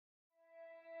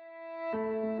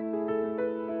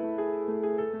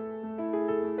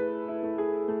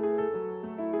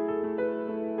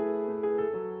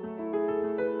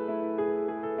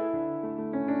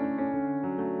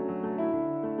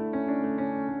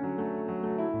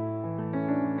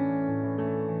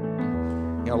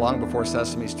long before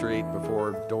Sesame Street,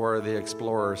 before Dora the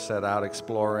Explorer set out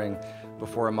exploring,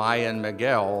 before Maya and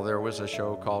Miguel, there was a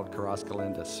show called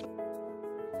Carrascolendas.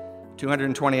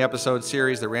 220 episode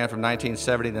series that ran from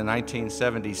 1970 to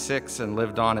 1976 and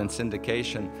lived on in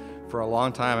syndication for a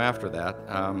long time after that.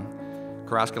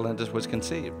 Carrascolendas was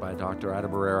conceived by Dr. Aida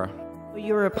Barrera.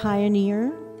 You're a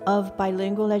pioneer of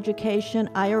bilingual education.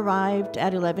 I arrived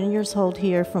at 11 years old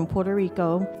here from Puerto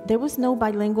Rico. There was no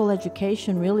bilingual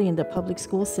education really in the public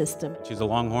school system. She's a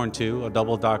Longhorn too, a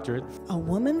double doctorate. A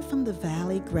woman from the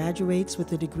Valley graduates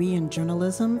with a degree in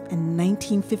journalism in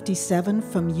 1957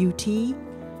 from UT.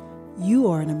 You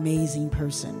are an amazing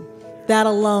person. That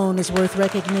alone is worth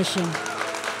recognition.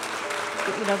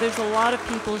 You know, there's a lot of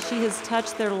people, she has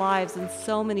touched their lives in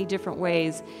so many different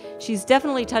ways. She's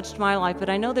definitely touched my life, but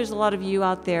I know there's a lot of you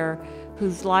out there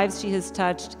whose lives she has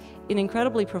touched in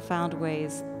incredibly profound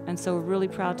ways. And so we're really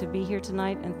proud to be here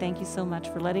tonight, and thank you so much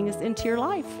for letting us into your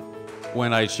life.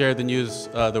 When I shared the news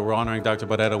that we're honoring Dr.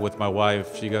 Barrera with my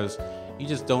wife, she goes, "You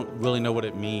just don't really know what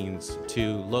it means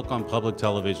to look on public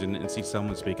television and see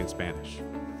someone speaking Spanish,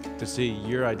 to see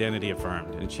your identity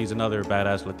affirmed." And she's another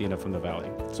badass Latina from the Valley.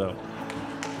 So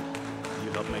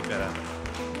you helped make that happen.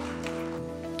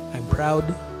 I'm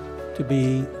proud to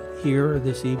be here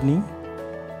this evening.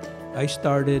 I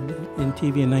started in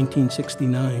TV in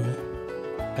 1969.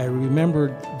 I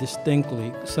remember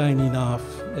distinctly signing off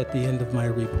at the end of my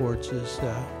reports as,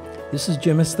 "This is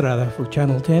Jim Estrada for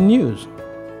Channel 10 News."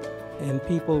 And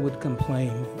people would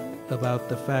complain about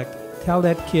the fact, "Tell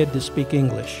that kid to speak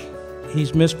English.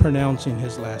 He's mispronouncing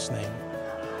his last name."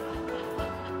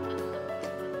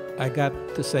 I got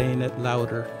to saying it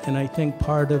louder, and I think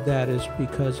part of that is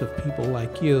because of people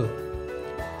like you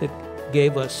that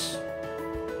gave us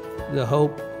the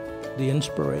hope, the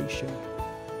inspiration,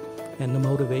 and the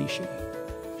motivation.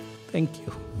 Thank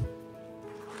you.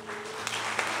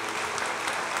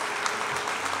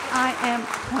 I am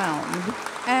whelmed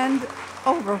and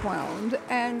overwhelmed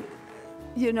and,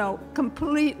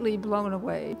 completely blown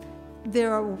away.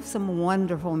 There are some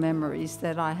wonderful memories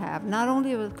that I have, not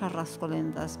only of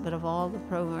Carrascolendas, but of all the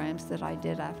programs that I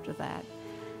did after that.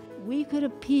 We could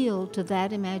appeal to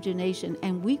that imagination,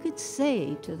 and we could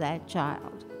say to that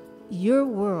child, your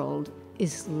world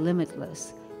is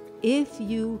limitless. If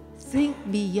you think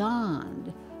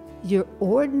beyond your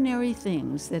ordinary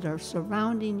things that are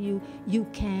surrounding you, you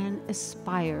can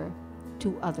aspire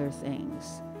to other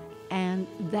things. And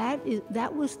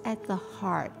that was at the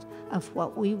heart of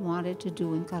what we wanted to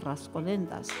do in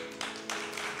Carrascolendas.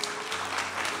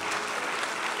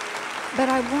 But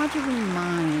I want to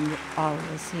remind all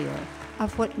of us here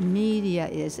of what media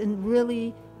is, and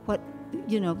really what,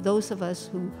 those of us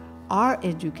who are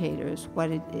educators, what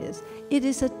it is. It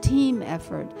is a team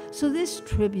effort. So this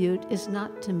tribute is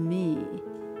not to me,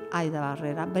 Aida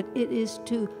Barrera, but it is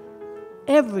to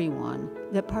everyone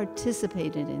that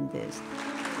participated in this.